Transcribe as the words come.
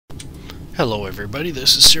Hello everybody,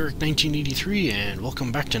 this is Cyric 1983 and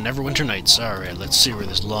welcome back to Neverwinter Nights. Alright, let's see where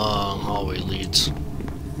this long hallway leads.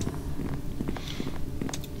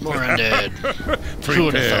 More undead.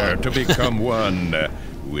 Prepare to become one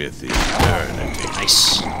with eternity.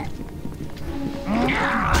 Nice.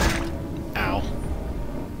 Ow.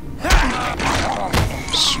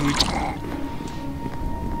 Sweet.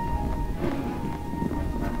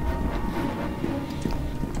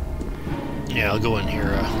 Yeah, I'll go in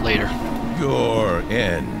here later. Your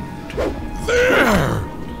end. There!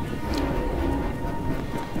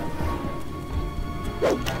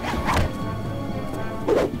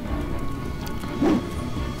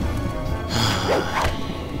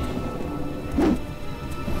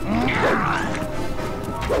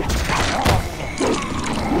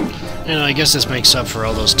 You know, I guess this makes up for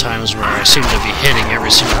all those times where I seem to be hitting every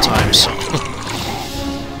single time, so...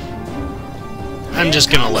 I'm just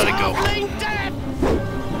gonna let it go.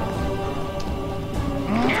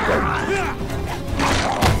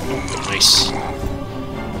 Nice.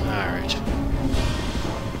 Alright.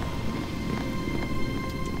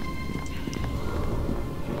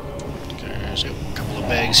 Okay, there's a couple of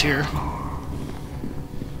bags here.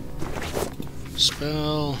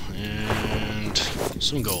 Spell, and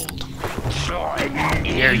some gold.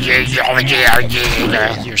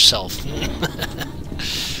 Yourself.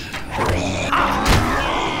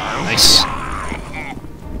 Nice.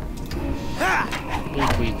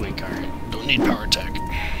 Weak. Alright. Don't need power attack.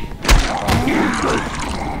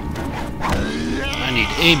 I need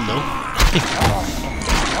aim, though.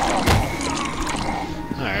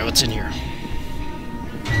 Alright, what's in here?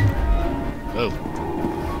 Whoa.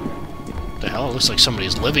 The hell? It looks like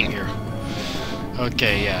somebody's living here.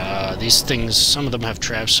 Okay, yeah, these things, some of them have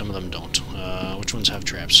traps, some of them don't. Which ones have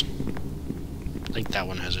traps? I think that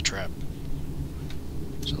one has a trap.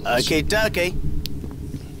 So okay, dokie.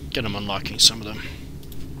 Get them unlocking some of them.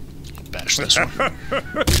 I'll bash this one.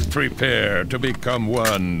 Prepare to become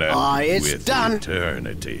one It's with done.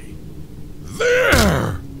 eternity.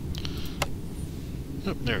 There!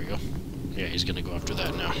 Oh, there we go. Yeah, he's gonna go after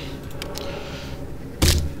that now.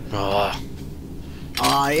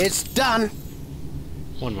 It's done.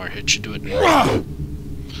 One more hit should do it.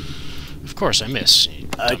 Of course I miss.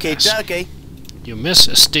 Okay, Dumbass. dokie. You miss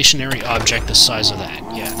a stationary object the size of that.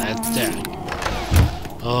 Yeah, that.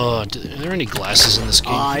 Oh, are there any glasses in this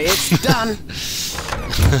game? It's done.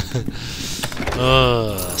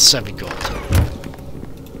 7 gold.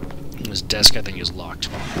 This desk, I think, is locked.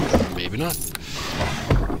 Maybe not.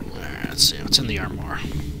 Alright, let's see what's in the armoire.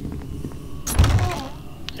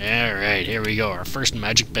 Alright, here we go. Our first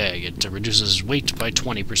magic bag. It reduces weight by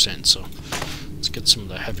 20%, so let's get some of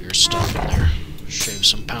the heavier stuff in there. Shave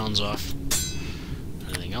some pounds off.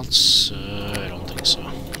 Anything else? I don't think so.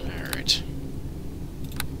 Alright.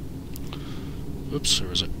 Oops, there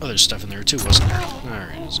was other stuff in there too, wasn't there?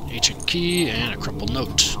 Alright, there's an ancient key and a crumpled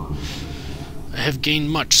note. I have gained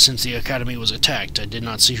much since the Academy was attacked. I did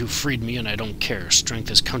not see who freed me, and I don't care. Strength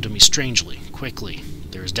has come to me strangely, quickly.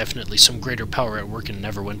 There is definitely some greater power at work in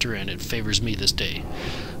Neverwinter, and it favors me this day.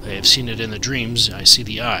 I have seen it in the dreams. I see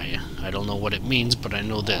the eye. I don't know what it means, but I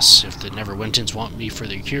know this. If the Neverwinters want me for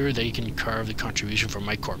their cure, they can carve the contribution from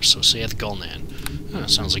my corpse, so saith Gulnan.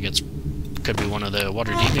 Sounds like could be one of the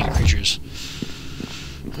water-deeping creatures.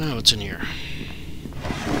 What's in here?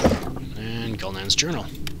 And Gulnan's journal.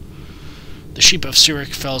 The sheep of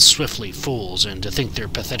Cyric fell swiftly, fools, and to think their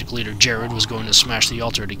pathetic leader Jared was going to smash the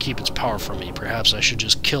altar to keep its power from me. Perhaps I should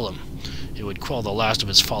just kill him. It would quell the last of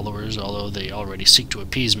his followers, although they already seek to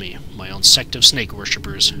appease me. My own sect of snake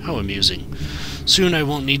worshippers. How amusing. Soon I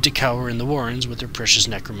won't need to cower in the warrens with their precious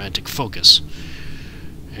necromantic focus.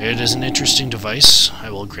 It is an interesting device. I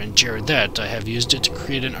will grant Jared that. I have used it to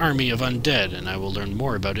create an army of undead, and I will learn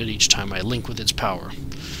more about it each time I link with its power.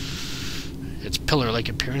 Its pillar-like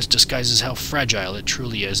appearance disguises how fragile it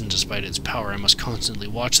truly is, and despite its power, I must constantly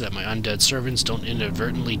watch that my undead servants don't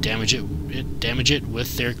inadvertently damage it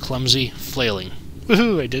with their clumsy flailing.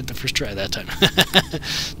 Woohoo! I did the first try that time.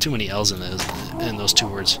 Too many L's in those two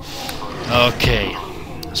words. Okay.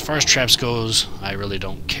 As far as traps goes, I really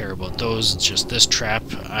don't care about those. It's just this trap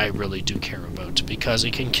I really do care about, because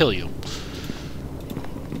it can kill you.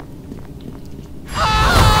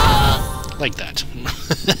 Like that.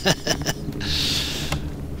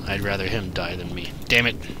 I'd rather him die than me. Damn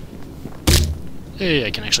it. Hey,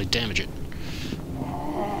 I can actually damage it.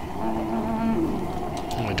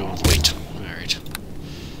 What am I doing with weight? Alright.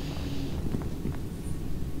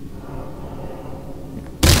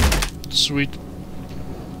 Sweet.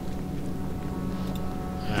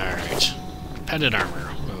 Alright. Padded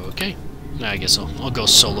armor. Okay. I guess I'll go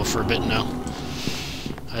solo for a bit now.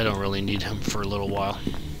 I don't really need him for a little while.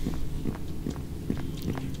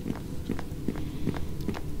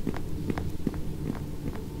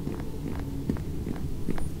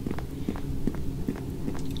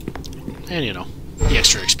 And, you know, the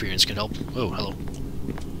extra experience can help. Oh, hello.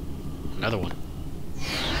 Another one.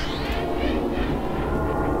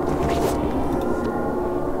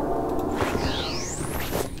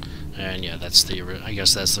 And yeah, that's the, I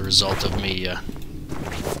guess that's the result of me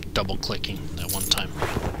double-clicking that one time.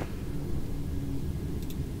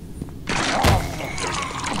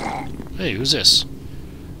 Hey, who's this?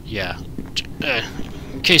 Yeah.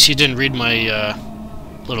 In case you didn't read my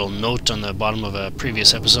little note on the bottom of a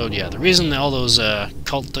previous episode, yeah, the reason that all those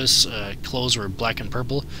cultists' clothes were black and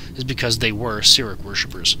purple is because they were Cyric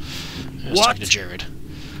worshippers. I was talking to Jared.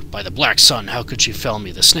 By the black sun, how could she fell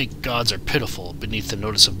me? The snake gods are pitiful beneath the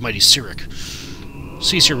notice of mighty Cyric.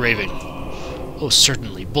 Cease your raving. Oh,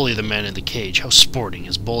 certainly, bully the man in the cage. How sporting,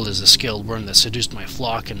 as bold as the scaled worm that seduced my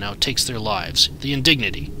flock and now takes their lives. The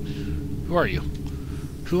indignity. Who are you?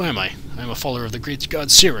 Who am I? I am a follower of the great god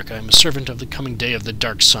Cyric. I am a servant of the coming day of the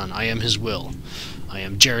dark sun. I am his will. I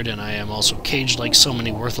am Jared, and I am also caged like so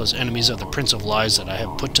many worthless enemies of the Prince of Lies that I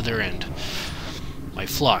have put to their end. My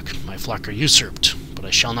flock are usurped, but I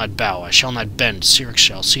shall not bow, I shall not bend. Cyric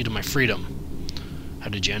shall see to my freedom. How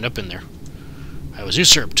did you end up in there? I was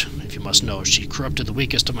usurped, if you must know. She corrupted the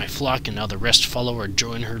weakest of my flock, and now the rest follow or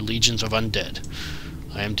join her legions of undead.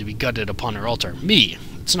 I am to be gutted upon her altar. Me!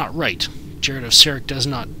 It's not right. Jared of Cyric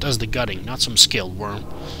does the gutting, not some scaled worm.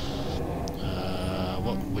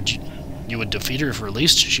 What would you would defeat her if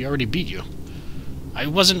released? She already beat you. I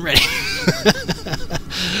wasn't ready.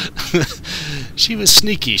 She was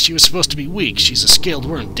sneaky. She was supposed to be weak. She's a scaled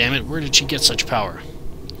worm, damn it. Where did she get such power?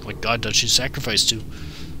 What god does she sacrifice to?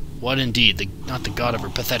 What indeed? Not the god of her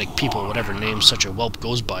pathetic people, whatever name such a whelp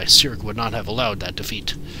goes by. Cyric would not have allowed that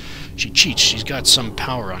defeat. She cheats. She's got some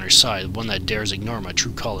power on her side, one that dares ignore my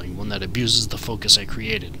true calling, one that abuses the focus I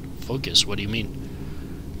created. Focus? What do you mean?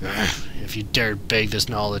 If you dared beg this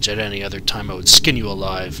knowledge at any other time, I would skin you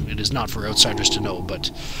alive. It is not for outsiders to know, but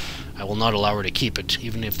I will not allow her to keep it,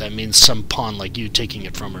 even if that means some pawn like you taking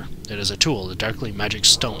it from her. It is a tool, a darkly magic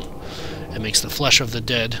stone. It makes the flesh of the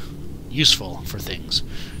dead useful for things.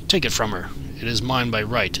 Take it from her. It is mine by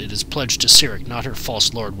right. It is pledged to Cyric, not her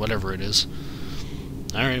false lord, whatever it is.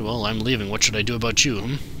 Alright, well, I'm leaving. What should I do about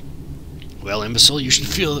you, Well, imbecile, you should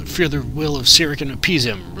fear the will of Cyric and appease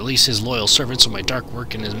him. Release his loyal servant so my dark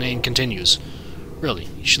work in his name continues. Really,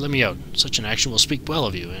 you should let me out. Such an action will speak well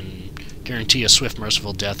of you, and guarantee a swift,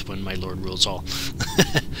 merciful death when my lord rules all.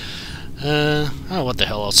 Oh, what the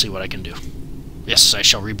hell, I'll see what I can do. Yes, I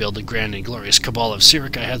shall rebuild the grand and glorious cabal of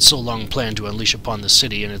Cyric I had so long planned to unleash upon the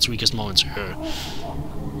city in its weakest moments.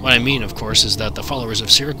 What I mean, of course, is that the followers of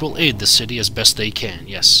Cyric will aid the city as best they can.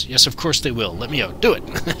 Yes, of course they will. Let me out. Do it!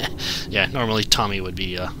 Yeah, normally Tommy would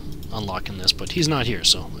be unlocking this, but he's not here,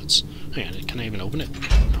 so let's... Hang on, can I even open it?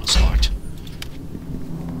 No, it's locked.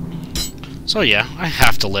 So yeah, I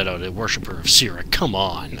have to let out a worshipper of Cyric. Come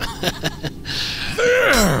on!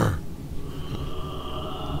 There!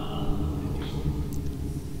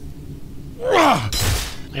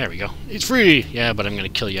 There we go. It's free! Yeah, but I'm gonna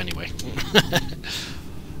kill you anyway.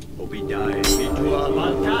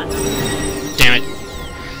 Damn it.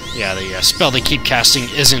 Yeah, the spell they keep casting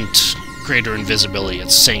isn't Greater Invisibility,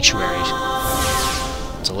 it's Sanctuary.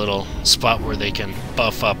 It's a little spot where they can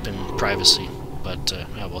buff up in privacy. But,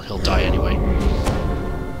 yeah, well, he'll die anyway.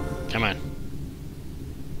 Come on.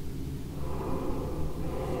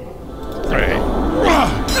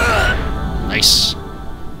 Nice.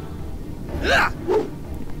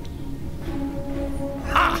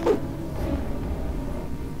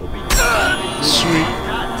 Sweet.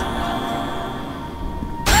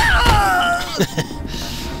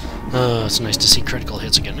 Oh, it's nice to see critical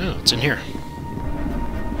hits again. Oh, it's in here.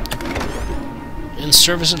 In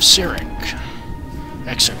service of Cyric.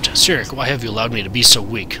 Excerpt. Cyric, why have you allowed me to be so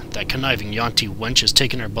weak? That conniving Yonti wench has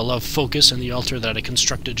taken our beloved focus and the altar that I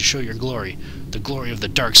constructed to show your glory. The glory of the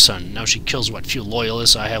dark sun. Now she kills what few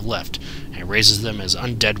loyalists I have left, and raises them as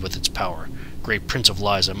undead with its power. Great Prince of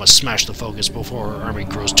Lies, I must smash the focus before her army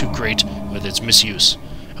grows too great with its misuse.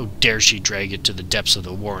 How dare she drag it to the depths of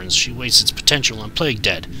the warrens? She wastes its potential on Plague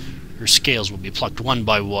Dead. Her scales will be plucked one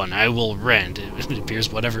by one. I will rend. It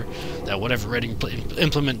appears whatever writing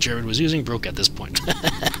implement Jared was using broke at this point.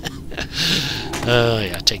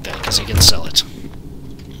 Yeah, take that, because he can sell it.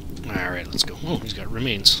 Alright, let's go. Oh, he's got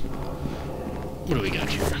remains. What do we got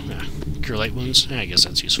here? Cure light wounds? I guess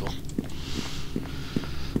that's useful.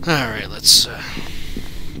 Alright, let's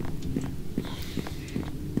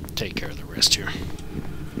take care of the rest here.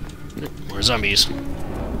 More zombies.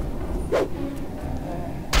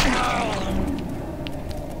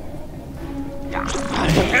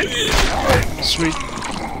 Sweet.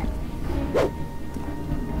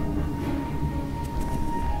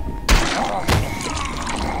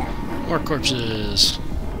 More corpses.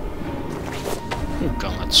 Ooh,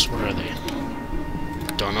 gauntlets. Where are they?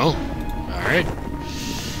 Don't know. Alright.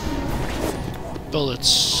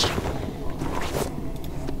 Bullets.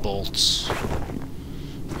 Bolts.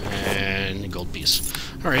 And a gold piece.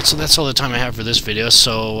 Alright, so that's all the time I have for this video,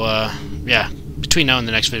 so, yeah. Between now and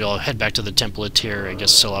the next video, I'll head back to the template here, I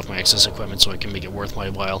guess sell off my excess equipment so I can make it worth my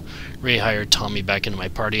while, rehire Tommy back into my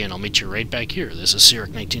party, and I'll meet you right back here. This is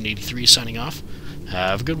Cyric 1983 signing off.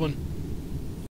 Have a good one.